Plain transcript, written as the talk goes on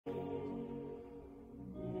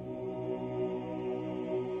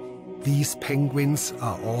These penguins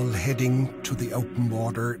are all heading to the open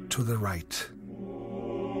water to the right.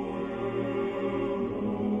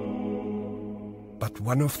 But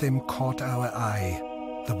one of them caught our eye,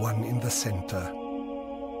 the one in the center.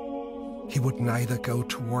 He would neither go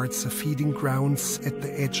towards the feeding grounds at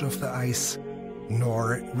the edge of the ice,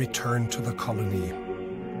 nor return to the colony.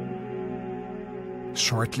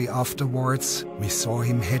 Shortly afterwards, we saw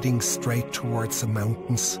him heading straight towards the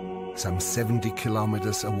mountains, some 70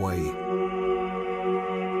 kilometers away.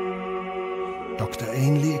 Dr.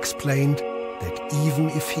 Ainley explained that even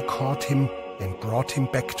if he caught him and brought him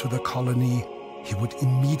back to the colony, he would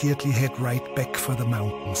immediately head right back for the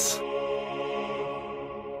mountains.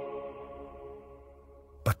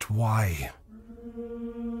 But why?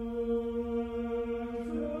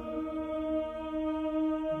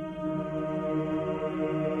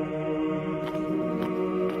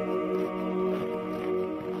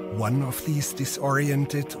 One of these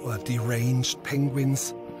disoriented or deranged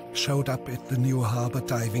penguins showed up at the New Harbor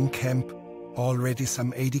diving camp, already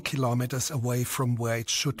some 80 kilometers away from where it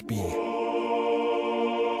should be.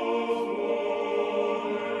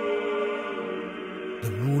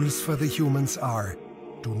 The rules for the humans are: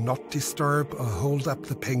 do not disturb or hold up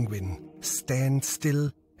the penguin. Stand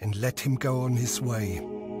still and let him go on his way.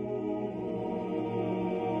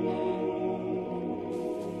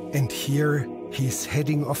 And here he's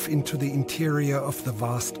heading off into the interior of the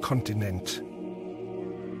vast continent.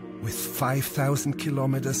 With 5,000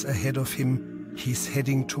 kilometers ahead of him, he's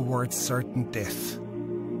heading towards certain death.